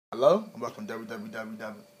Hello, and welcome to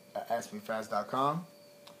www.askmefast.com.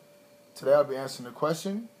 Today I'll be answering the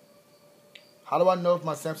question, how do I know if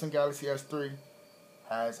my Samsung Galaxy S3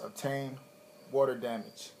 has obtained water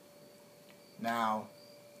damage? Now,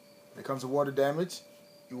 when it comes to water damage,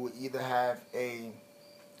 you will either have a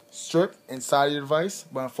strip inside of your device,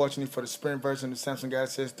 but unfortunately for the Sprint version of the Samsung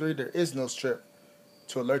Galaxy S3, there is no strip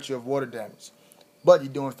to alert you of water damage. But you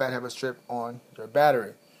do in fact have a strip on your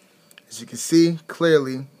battery. As you can see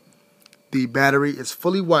clearly, the battery is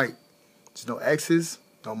fully white. There's no X's,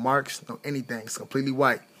 no marks, no anything. It's completely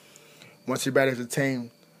white. Once your battery has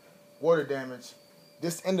attained water damage,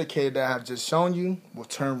 this indicator that I have just shown you will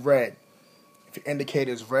turn red. If your indicator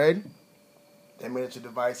is red, that means that your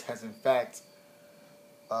device has in fact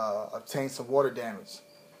obtained some water damage.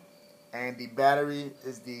 And the battery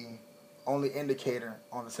is the only indicator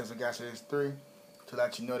on the Samsung Galaxy S3 to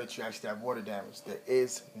let you know that you actually have water damage. There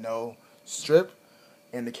is no strip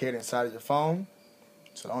indicator inside of your phone,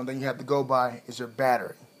 so the only thing you have to go by is your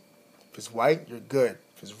battery. If it's white, you're good.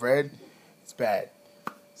 If it's red, it's bad.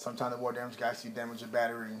 Sometimes the water damage can actually damage your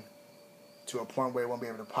battery to a point where it won't be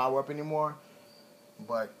able to power up anymore.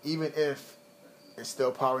 But even if it's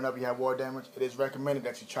still powering up, you have water damage, it is recommended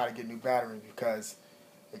that you try to get a new battery because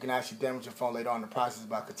it can actually damage your phone later on in the process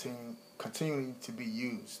by continuing to be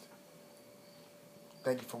used.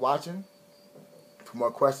 Thank you for watching. For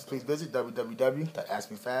more questions, please visit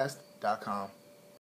www.askmefast.com.